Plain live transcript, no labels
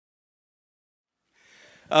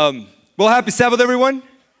Well, happy Sabbath, everyone.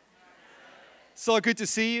 So good to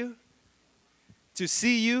see you. To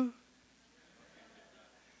see you.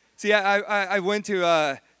 See, I went to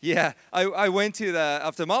I went to the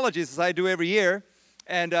ophthalmologist as I do every year,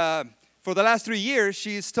 and for the last 3 years,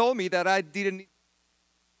 she's told me that I didn't.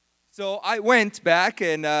 So I went back,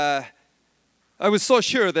 and I was so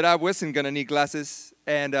sure that I wasn't gonna need glasses,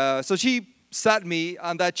 and so she sat me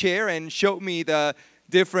on that chair and showed me the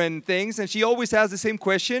different things, and she always asks the same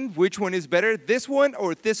question: which one is better, this one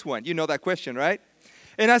or this one? You know that question, right?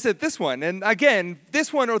 And I said, this one. And again,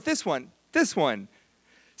 this one or this one? This one.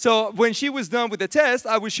 So when she was done with the test,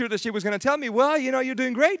 I was sure that she was going to tell me, well, you're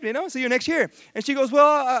doing great, see you next year. And she goes,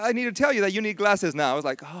 well, I need to tell you that you need glasses now. I was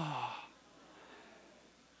like, oh.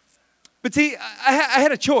 But see, I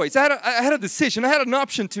had a choice. I had a decision. I had an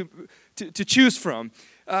option to choose from.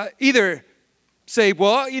 Either say,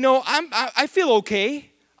 well, I feel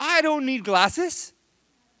okay. I don't need glasses.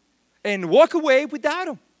 And walk away without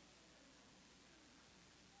them.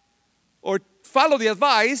 Or follow the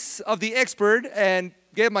advice of the expert and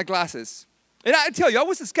get my glasses. And I tell you, I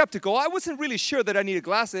was skeptical. I wasn't really sure that I needed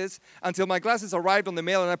glasses until my glasses arrived on the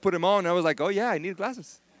mail and I put them on. And I was like, oh yeah, I need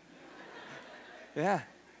glasses. Yeah.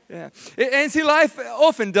 And see, life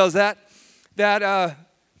often does that. That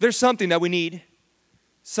there's something that we need.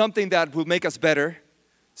 Something that will make us better.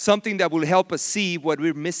 Something that will help us see what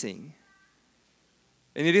we're missing.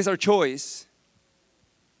 And it is our choice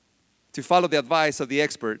to follow the advice of the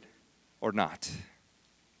expert or not.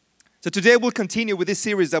 So today we'll continue with this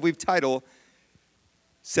series that we've titled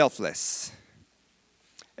Selfless.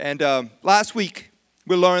 And last week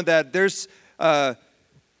we learned that there's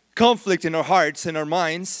conflict in our hearts and our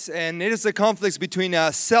minds, and it is a conflict between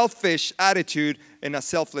a selfish attitude and a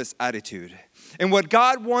selfless attitude. And what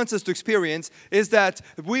God wants us to experience is that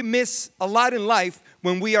we miss a lot in life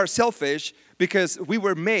when we are selfish because we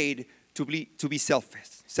were made to be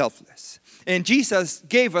selfless. And Jesus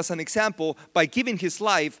gave us an example by giving His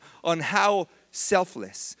life on how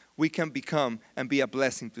selfless we can become and be a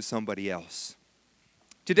blessing to somebody else.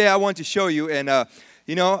 Today I want to show you, and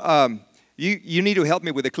you need to help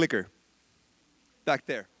me with the clicker back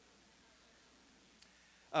there.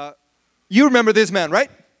 You remember this man, right?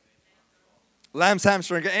 Lance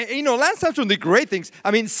Armstrong. And Lance Armstrong did great things.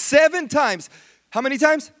 7 times. How many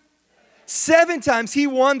times? 7 times he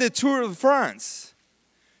won the Tour de France.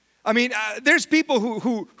 There's people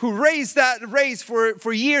who race that race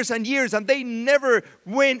for years and years, and they never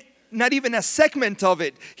win not even a segment of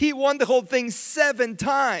it. He won the whole thing 7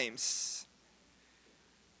 times.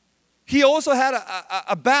 He also had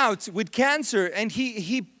a bout with cancer, and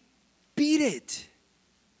he beat it.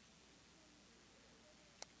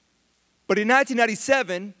 But in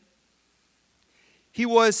 1997, he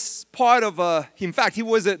was part of he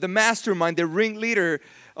was the mastermind, the ringleader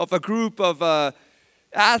of a group of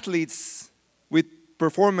athletes with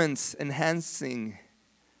performance-enhancing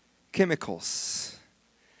chemicals.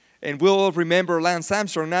 And we'll remember Lance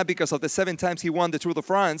Armstrong not because of the 7 times he won the Tour de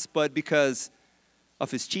France, but because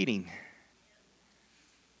of his cheating.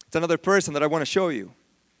 It's another person that I want to show you.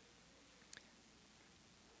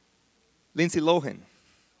 Lindsay Lohan.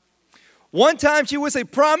 One time she was a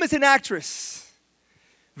promising actress,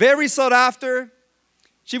 very sought after.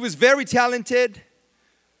 She was very talented.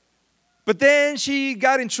 But then she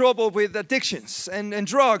got in trouble with addictions and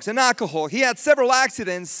drugs and alcohol. He had several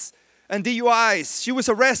accidents and DUIs. She was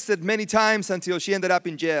arrested many times until she ended up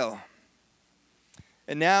in jail.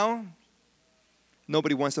 And now,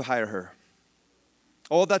 nobody wants to hire her.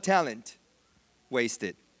 All that talent,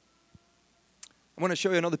 wasted. I want to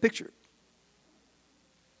show you another picture.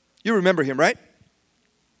 You remember him, right?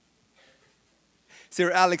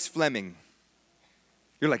 Sir Alex Fleming.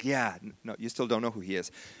 You're like, yeah, no, you still don't know who he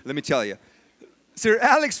is. Let me tell you. Sir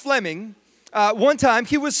Alex Fleming, one time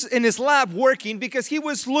he was in his lab working because he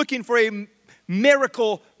was looking for a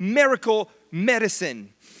miracle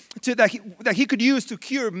medicine that he could use to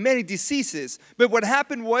cure many diseases. But what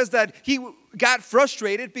happened was that he got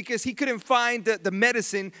frustrated because he couldn't find the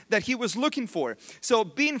medicine that he was looking for. So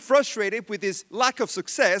being frustrated with his lack of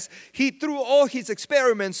success, he threw all his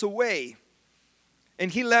experiments away.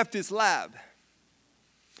 And he left his lab.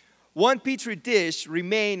 One petri dish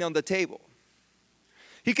remained on the table.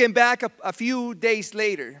 He came back a few days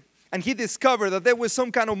later, and he discovered that there was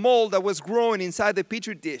some kind of mold that was growing inside the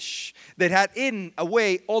petri dish that had eaten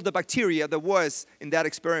away all the bacteria that was in that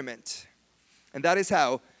experiment. And that is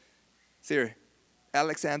how Sir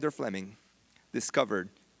Alexander Fleming discovered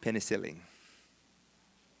penicillin.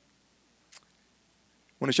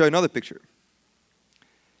 I want to show you another picture.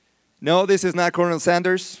 No, this is not Colonel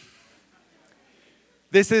Sanders.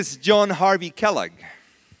 This is John Harvey Kellogg.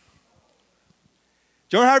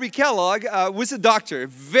 John Harvey Kellogg was a doctor,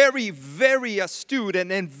 very, very astute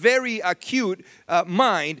and very acute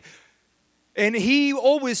mind. And he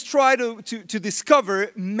always tried to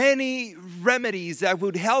discover many remedies that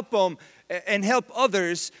would help him and help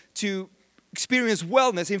others to experience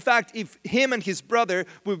wellness. In fact, if him and his brother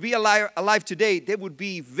would be alive today, they would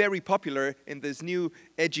be very popular in this new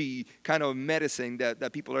edgy kind of medicine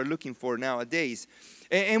that people are looking for nowadays.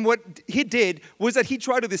 And what he did was that he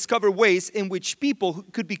tried to discover ways in which people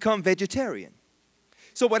could become vegetarian.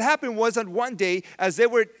 So what happened was that one day, as they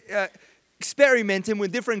were experimenting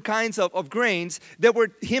with different kinds of grains,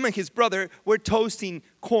 him and his brother were toasting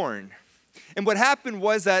corn. And what happened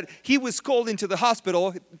was that he was called into the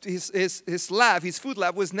hospital. His lab, his food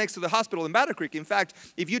lab, was next to the hospital in Battle Creek. In fact,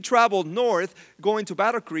 if you travel north going to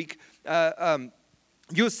Battle Creek,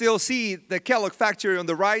 you still see the Kellogg factory on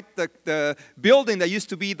the right, the building that used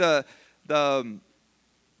to be the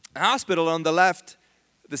hospital on the left,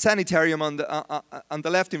 the sanitarium on the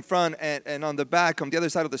left in front, and on the back on the other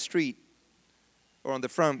side of the street, or on the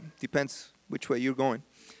front, depends which way you're going.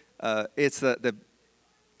 It's the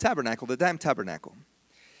tabernacle, the Dam Tabernacle.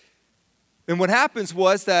 And what happens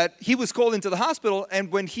was that he was called into the hospital,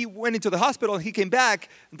 and when he went into the hospital and he came back,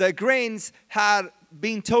 the grains had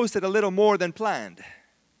been toasted a little more than planned.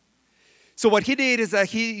 So what he did is that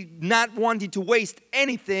he, not wanting to waste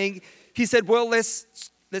anything, he said, well, let's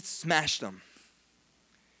smash them.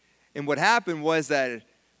 And what happened was that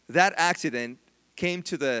accident came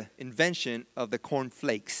to the invention of the corn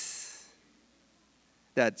flakes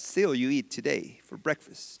that still you eat today for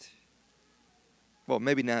breakfast. Well,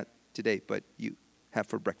 maybe not today, but you have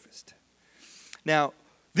for breakfast. Now,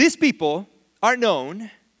 these people are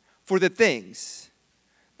known for the things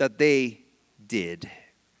that they did.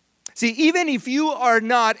 See, even if you are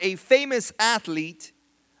not a famous athlete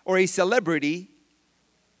or a celebrity,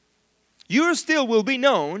 you still will be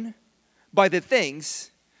known by the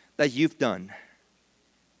things that you've done.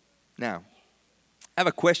 Now, I have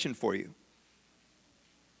a question for you.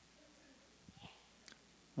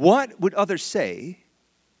 What would others say?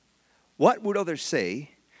 What would others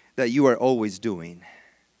say that you are always doing?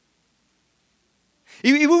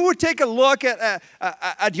 If we would take a look at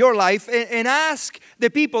your life and ask the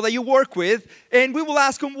people that you work with, and we will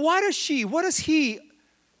ask them, what does he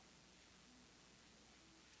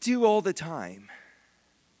do all the time?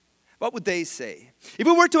 What would they say? If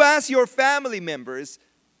we were to ask your family members,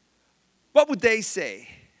 what would they say?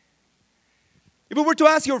 If we were to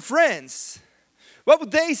ask your friends, what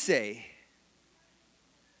would they say?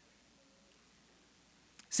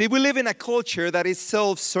 See, we live in a culture that is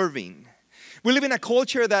self-serving. We live in a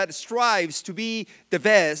culture that strives to be the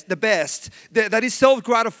best, that is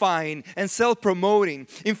self-gratifying and self-promoting.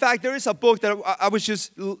 In fact, there is a book that I was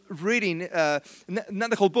just reading,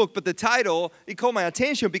 not the whole book, but the title, it caught my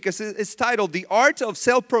attention because it's titled, The Art of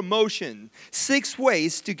Self-Promotion, 6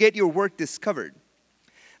 Ways to Get Your Work Discovered.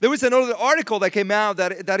 There was another article that came out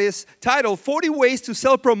that is titled 40 Ways to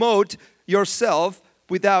Self-Promote Yourself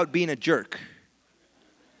Without Being a Jerk.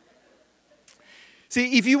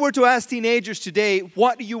 See, if you were to ask teenagers today,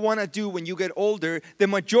 what do you want to do when you get older? The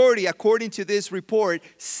majority, according to this report,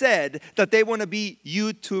 said that they want to be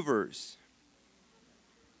YouTubers.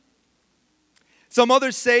 Some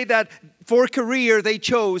others say that for career, they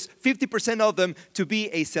chose 50% of them to be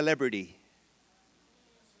a celebrity.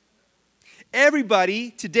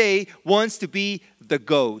 Everybody today wants to be the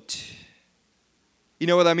GOAT. You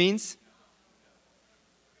know what that means?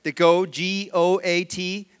 The GOAT,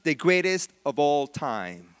 G-O-A-T, the greatest of all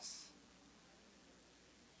times.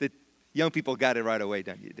 The young people got it right away,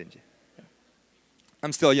 didn't you?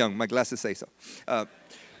 I'm still young. My glasses say so.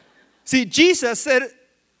 See, Jesus said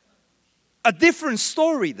a different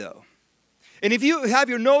story, though. And if you have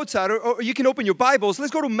your notes out, or you can open your Bibles,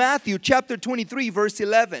 let's go to Matthew chapter 23, verse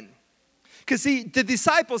 11. Because see, the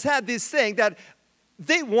disciples had this thing that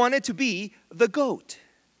they wanted to be the GOAT.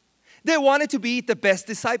 They wanted to be the best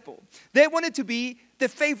disciple. They wanted to be the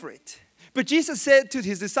favorite. But Jesus said to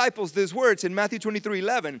his disciples these words in Matthew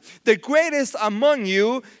 23:11, the greatest among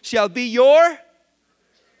you shall be your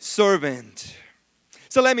servant.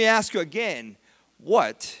 So let me ask you again,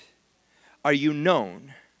 what are you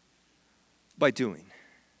known by doing?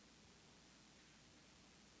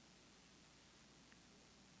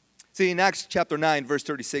 See, in Acts chapter 9, verse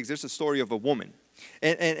 36, there's a story of a woman.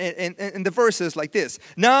 And the verse is like this.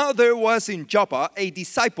 Now there was in Joppa a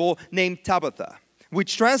disciple named Tabitha,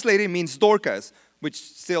 which translated means Dorcas, which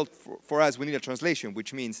still for us we need a translation,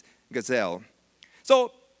 which means gazelle.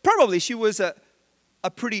 So probably she was a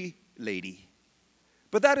pretty lady.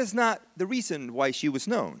 But that is not the reason why she was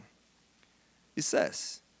known. It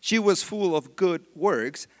says She was full of good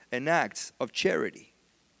works and acts of charity.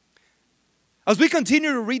 As we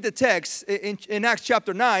continue to read the text in Acts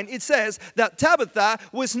chapter 9, it says that Tabitha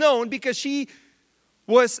was known because she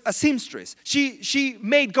was a seamstress. She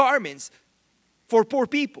made garments for poor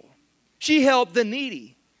people. She helped the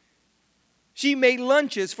needy. She made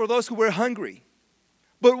lunches for those who were hungry.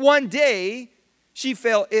 But one day, she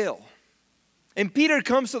fell ill. And Peter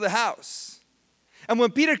comes to the house. And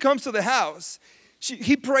when Peter comes to the house,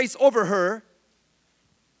 he prays over her.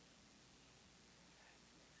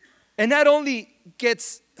 And not only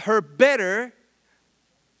gets her better,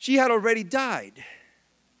 she had already died.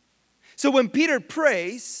 So when Peter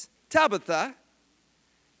prays, Tabitha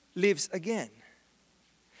lives again.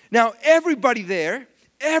 Now everybody there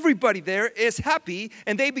is happy,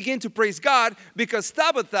 and they begin to praise God because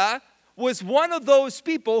Tabitha was one of those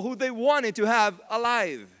people who they wanted to have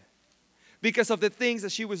alive because of the things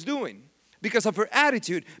that she was doing, because of her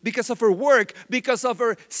attitude, because of her work, because of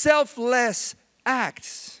her selfless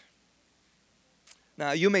acts.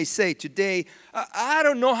 Now, you may say today, I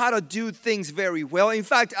don't know how to do things very well. In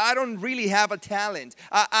fact, I don't really have a talent.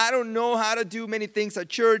 I don't know how to do many things at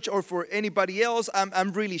church or for anybody else.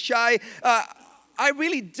 I'm really shy. I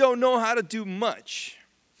really don't know how to do much.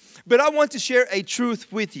 But I want to share a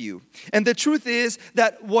truth with you. And the truth is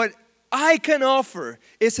that what I can offer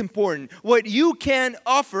is important. What you can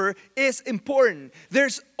offer is important.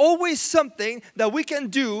 There's always something that we can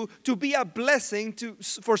do to be a blessing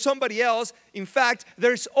for somebody else. In fact,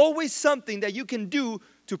 there's always something that you can do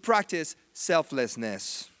to practice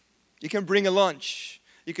selflessness. You can bring a lunch.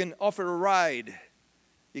 You can offer a ride.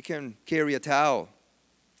 You can carry a towel.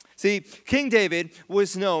 See, King David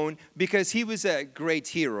was known because he was a great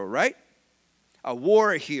hero, right? A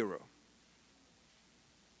war hero.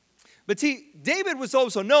 But see, David was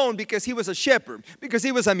also known because he was a shepherd, because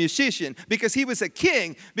he was a musician, because he was a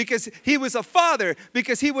king, because he was a father,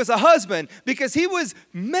 because he was a husband, because he was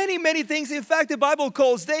many, many things. In fact, the Bible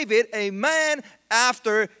calls David a man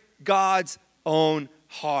after God's own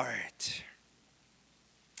heart.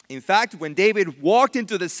 In fact, when David walked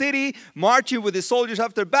into the city, marching with the soldiers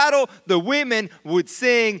after battle, the women would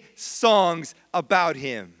sing songs about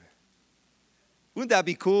him. Wouldn't that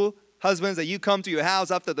be cool? Husbands, that you come to your house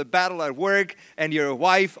after the battle at work and your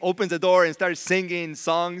wife opens the door and starts singing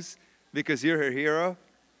songs because you're her hero.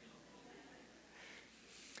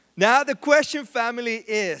 Now the question, family,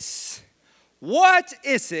 is what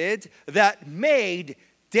is it that made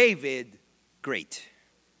David great?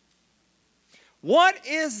 What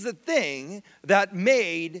is the thing that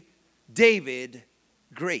made David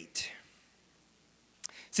great?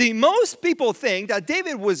 See, most people think that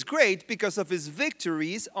David was great because of his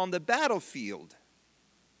victories on the battlefield.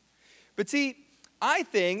 But see, I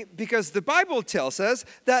think because the Bible tells us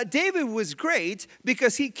that David was great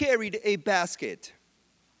because he carried a basket.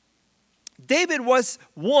 David was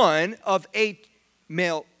one of 8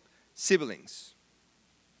 male siblings.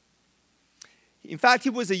 In fact, he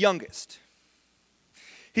was the youngest.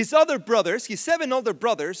 His 7 older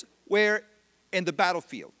brothers, were in the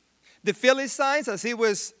battlefield. The Philistines, as it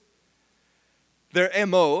was their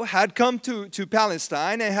MO, had come to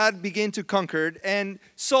Palestine and had begun to conquer. And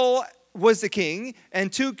Saul was the king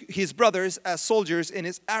and took his brothers as soldiers in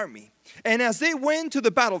his army. And as they went to the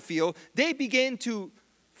battlefield, they began to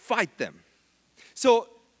fight them. So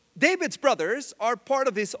David's brothers are part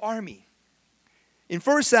of this army. In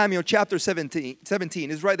 1 Samuel chapter 17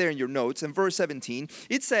 is right there in your notes. In verse 17,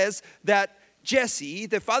 it says that Jesse,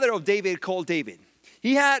 the father of David, called David.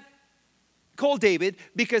 He had called David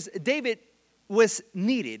because David was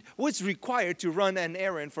required to run an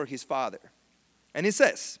errand for his father. And it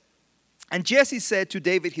says, and Jesse said to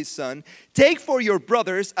David his son, take for your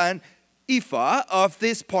brothers an ephah of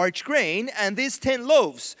this parched grain and these 10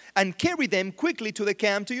 loaves, and carry them quickly to the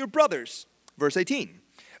camp to your brothers. Verse 18.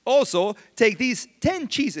 Also, take these 10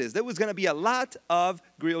 cheeses. There was going to be a lot of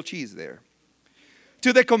grilled cheese there.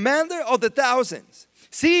 To the commander of the thousands,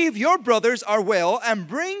 see if your brothers are well, and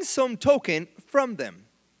bring some token from them.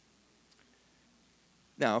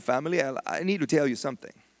 Now, family, I need to tell you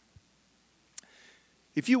something.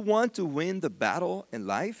 If you want to win the battle in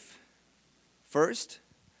life, first,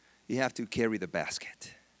 you have to carry the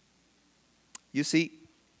basket. You see,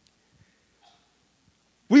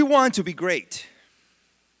 we want to be great,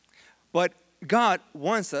 but God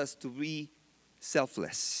wants us to be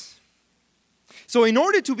selfless. So in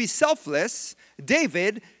order to be selfless,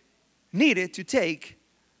 David needed to take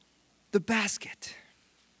the basket.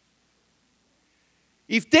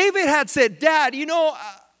 If David had said, Dad,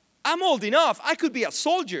 I'm old enough. I could be a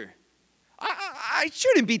soldier. I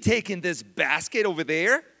shouldn't be taking this basket over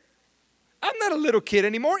there. I'm not a little kid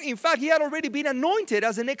anymore. In fact, he had already been anointed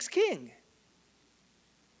as the next king.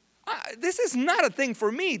 This is not a thing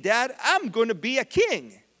for me, Dad. I'm going to be a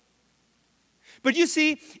king. But you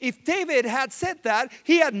see, if David had said that,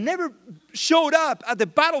 he had never showed up at the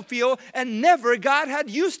battlefield and never God had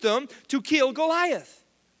used him to kill Goliath.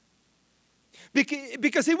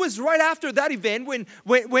 Because it was right after that event when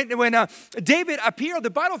David appeared on the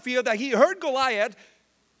battlefield that he heard Goliath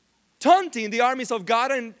taunting the armies of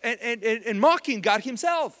God and mocking God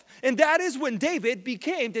himself. And that is when David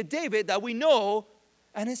became the David that we know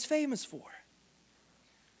and is famous for.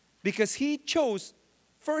 Because he chose,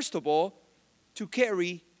 first of all, to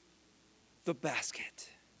carry the basket.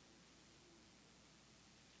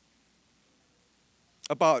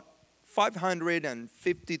 About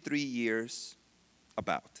 553 years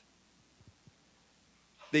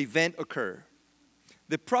the event occurred.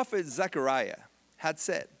 The prophet Zechariah had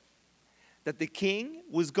said that the king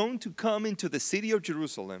was going to come into the city of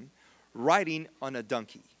Jerusalem riding on a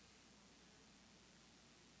donkey.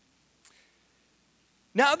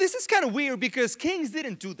 Now, this is kind of weird because kings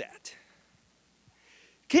didn't do that.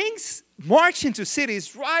 Kings marched into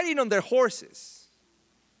cities riding on their horses,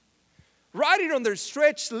 riding on their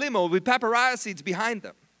stretched limo with paparazzi behind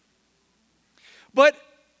them. But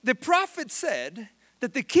the prophet said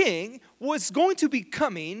that the king was going to be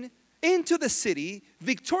coming into the city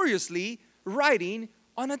victoriously riding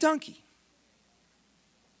on a donkey.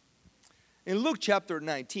 In Luke chapter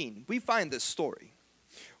 19, we find this story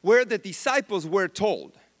where the disciples were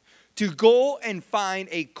told to go and find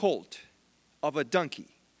a colt of a donkey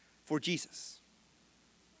for Jesus.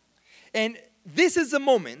 And this is the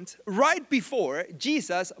moment right before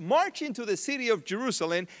Jesus marched into the city of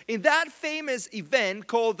Jerusalem in that famous event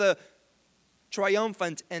called the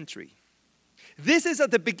triumphant entry. This is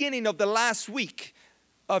at the beginning of the last week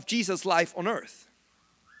of Jesus' life on earth.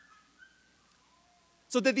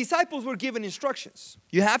 So the disciples were given instructions.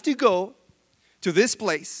 You have to go to this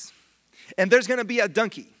place, and there's going to be a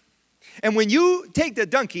donkey. And when you take the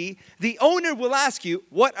donkey, the owner will ask you,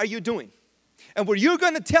 what are you doing? And what you're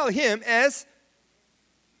going to tell him is,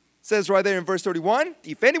 says right there in verse 31,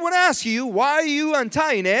 if anyone asks you, why are you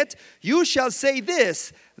untying it? You shall say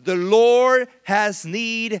this, the Lord has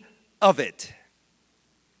need of it.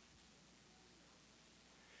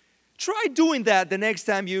 Try doing that the next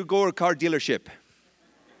time you go to a car dealership.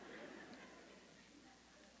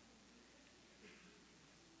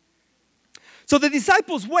 So the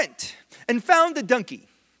disciples went and found the donkey.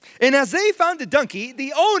 And as they found the donkey,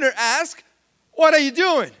 the owner asked, what are you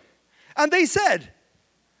doing? And they said,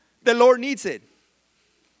 the Lord needs it.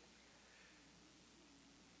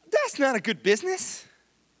 That's not a good business.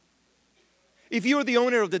 If you're the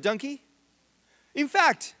owner of the donkey. In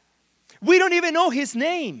fact, we don't even know his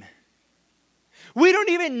name. We don't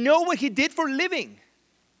even know what he did for a living.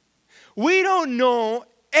 We don't know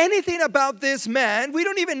anything about this man. We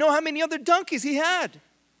don't even know how many other donkeys he had.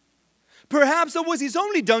 Perhaps that was his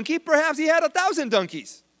only donkey. Perhaps he had 1,000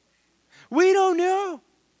 donkeys. We don't know.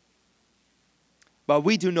 But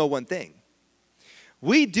we do know one thing.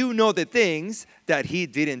 We do know the things that he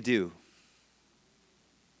didn't do.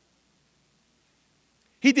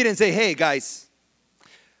 He didn't say, hey guys,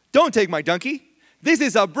 don't take my donkey. This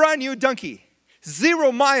is a brand new donkey.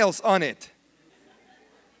 0 miles on it.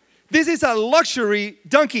 This is a luxury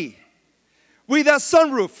donkey with a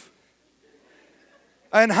sunroof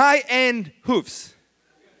and high-end hoofs.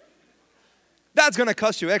 That's going to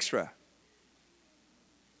cost you extra.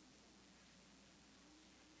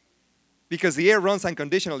 Because the air runs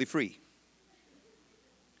unconditionally free.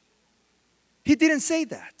 He didn't say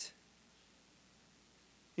that.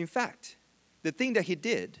 In fact, the thing that he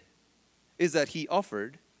did is that he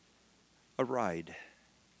offered a ride.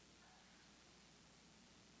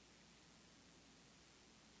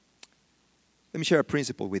 Let me share a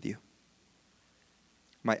principle with you.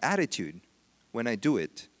 My attitude when I do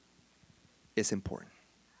it is important.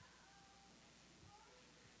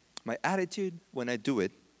 My attitude when I do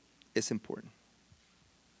it is important.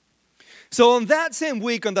 So on that same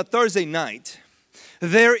week, on the Thursday night,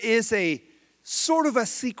 there is a sort of a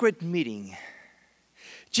secret meeting.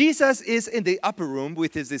 Jesus is in the upper room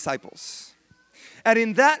with his disciples. And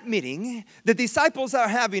in that meeting, the disciples are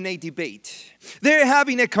having a debate. They're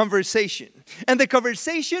having a conversation. And the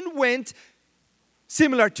conversation went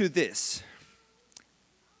similar to this.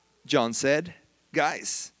 John said,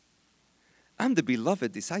 guys, I'm the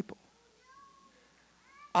beloved disciple.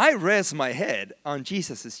 I rest my head on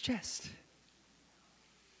Jesus' chest.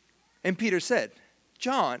 And Peter said,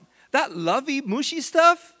 John, that lovey, mushy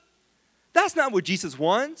stuff, that's not what Jesus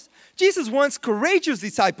wants. Jesus wants courageous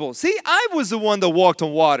disciples. See, I was the one that walked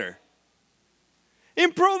on water.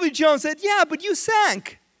 And probably John said, yeah, but you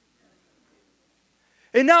sank.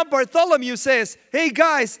 And now Bartholomew says, hey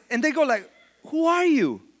guys, and they go like, who are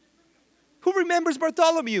you? Who remembers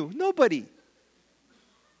Bartholomew? Nobody.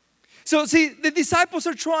 So see, the disciples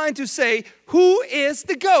are trying to say, who is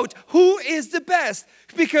the goat? Who is the best?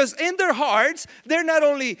 Because in their hearts, they're not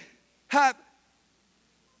only have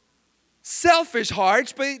selfish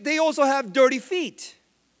hearts, but they also have dirty feet.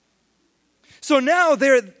 So now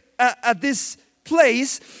they're at this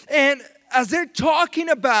place, and as they're talking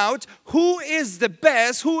about who is the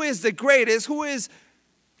best, who is the greatest, who is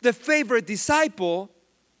the favorite disciple,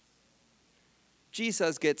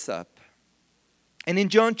 Jesus gets up. And in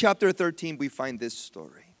John chapter 13, we find this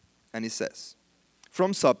story. And it says,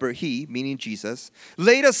 from supper, he, meaning Jesus,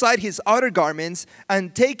 laid aside his outer garments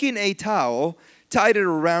and taking a towel, tied it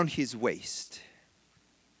around his waist.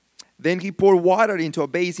 Then he poured water into a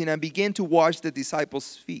basin and began to wash the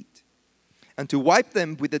disciples' feet and to wipe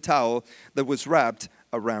them with the towel that was wrapped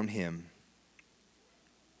around him.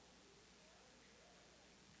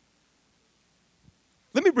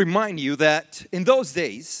 Let me remind you that in those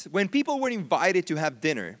days, when people were invited to have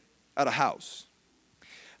dinner at a house,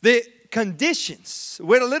 the conditions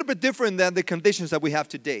were a little bit different than the conditions that we have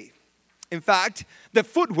today. In fact, the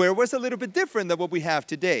footwear was a little bit different than what we have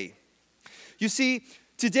today. You see,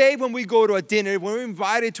 today when we go to a dinner, when we're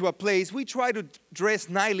invited to a place, we try to dress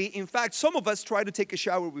nicely. In fact, some of us try to take a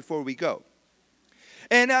shower before we go.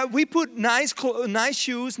 And we put nice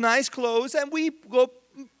shoes, nice clothes, and we go,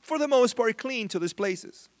 for the most part, clean to these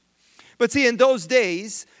places. But see, in those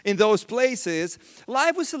days, in those places,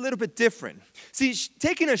 life was a little bit different. See,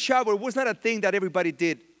 taking a shower was not a thing that everybody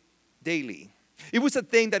did daily. It was a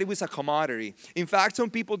thing that it was a commodity. In fact, some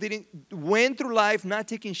people went through life not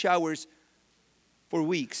taking showers for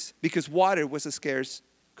weeks because water was a scarce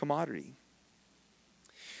commodity.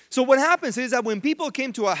 So what happens is that when people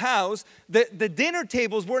came to a house, the dinner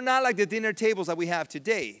tables were not like the dinner tables that we have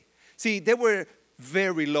today. See, they were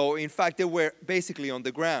very low. In fact, they were basically on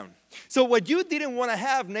the ground. So what you didn't want to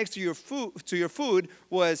have next to your food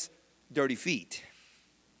was dirty feet.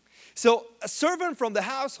 So a servant from the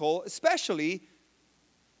household, especially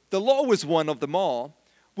the lowest one of them all,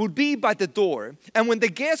 would be by the door. And when the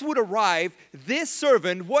guest would arrive, this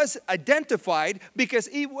servant was identified because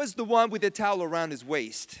he was the one with the towel around his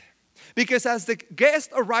waist. Because as the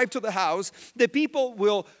guest arrived to the house, the people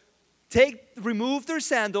will remove their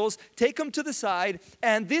sandals, take them to the side,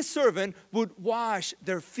 and this servant would wash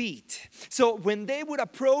their feet. So when they would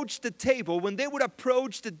approach the table, when they would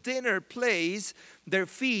approach the dinner place, their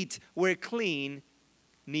feet were clean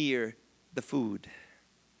near the food.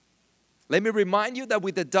 Let me remind you that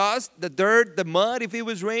with the dust, the dirt, the mud, if it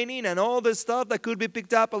was raining, and all the stuff that could be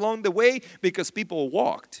picked up along the way, because people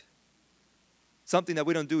walked. Something that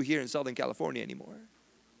we don't do here in Southern California anymore.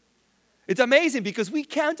 It's amazing because we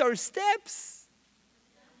count our steps.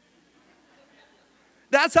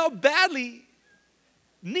 That's how badly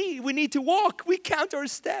we need to walk. We count our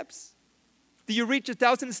steps. Did you reach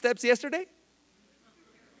 1,000 steps yesterday?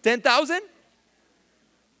 10,000?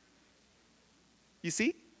 You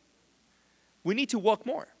see? We need to walk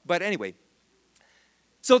more. But anyway,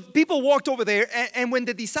 so people walked over there, and when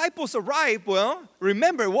the disciples arrived, well,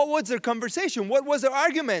 remember, what was their conversation? What was their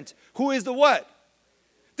argument? Who is the what?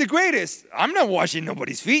 The greatest. I'm not washing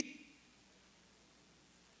nobody's feet.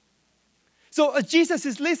 So as Jesus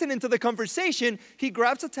is listening to the conversation, he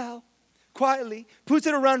grabs a towel, quietly, puts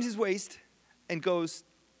it around his waist, and goes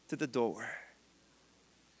to the door.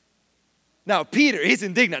 Now, Peter, he's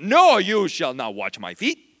indignant. No, you shall not wash my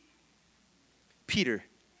feet. Peter,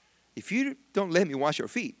 if you don't let me wash your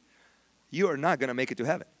feet, you are not going to make it to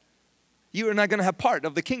heaven. You are not going to have part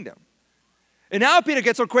of the kingdom. And now Peter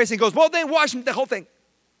gets all crazy and goes, well, then wash the whole thing.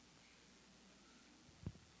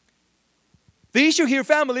 The issue here,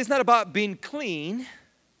 family, is not about being clean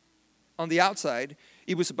on the outside.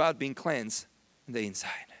 It was about being cleansed on the inside.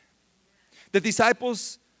 The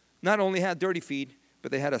disciples not only had dirty feet,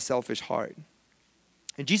 but they had a selfish heart.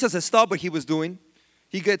 And Jesus has stopped what he was doing.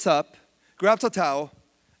 He gets up, grabs a towel,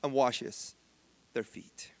 and washes their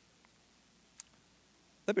feet.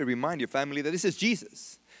 Let me remind you, family, that this is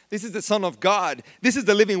Jesus. This is the Son of God. This is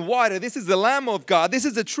the living water. This is the Lamb of God. This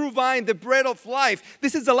is the true vine, the bread of life.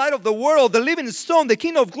 This is the light of the world, the living stone, the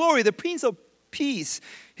King of glory, the Prince of peace.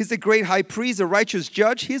 He's the great high priest, the righteous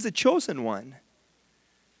judge. He's the chosen one.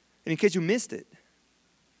 And in case you missed it,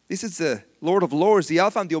 this is the Lord of lords, the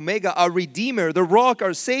Alpha and the Omega, our Redeemer, the Rock,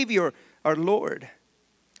 our Savior, our Lord.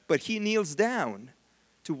 But he kneels down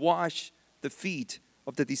to wash the feet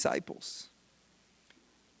of the disciples.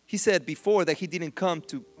 He said before that he didn't come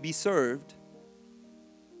to be served,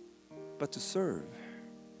 but to serve.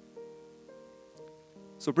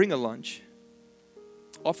 So bring a lunch,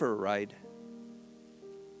 offer a ride,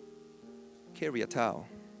 carry a towel.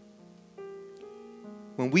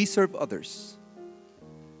 When we serve others,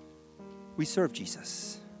 we serve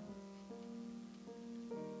Jesus.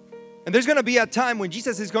 And there's going to be a time when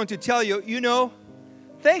Jesus is going to tell you,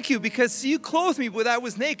 thank you because you clothed me when I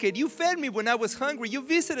was naked. You fed me when I was hungry. You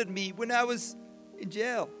visited me when I was in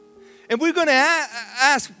jail. And we're going to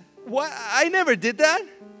ask, what? I never did that.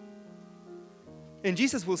 And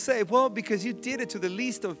Jesus will say, well, because you did it to the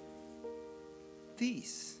least of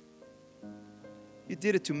these. You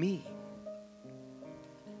did it to me.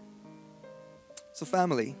 So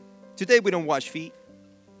family, today we don't wash feet.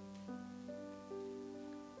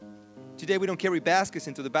 Today we don't carry baskets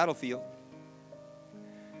into the battlefield.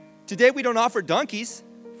 Today we don't offer donkeys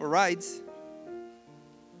for rides.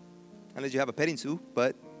 Unless you have a petting zoo,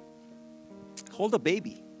 but hold a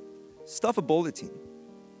baby. Stuff a bulletin.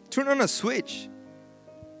 Turn on a switch.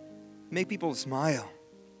 Make people smile.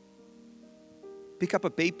 Pick up a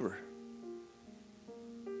paper.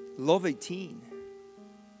 Love a teen.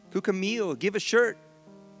 Cook a meal. Give a shirt.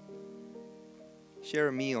 Share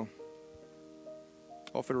a meal.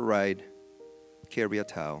 Offer a ride. Carry a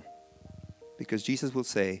towel. Because Jesus will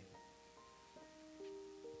say,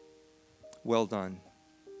 well done,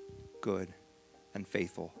 good and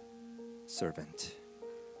faithful servant.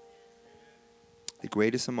 The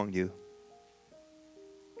greatest among you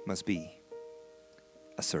must be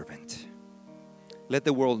a servant. Let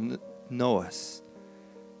the world know us,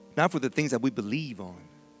 not for the things that we believe on,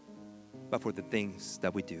 but for the things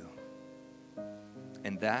that we do.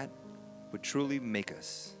 And that would truly make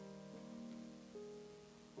us.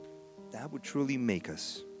 That would truly make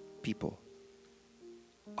us people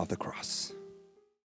of the cross.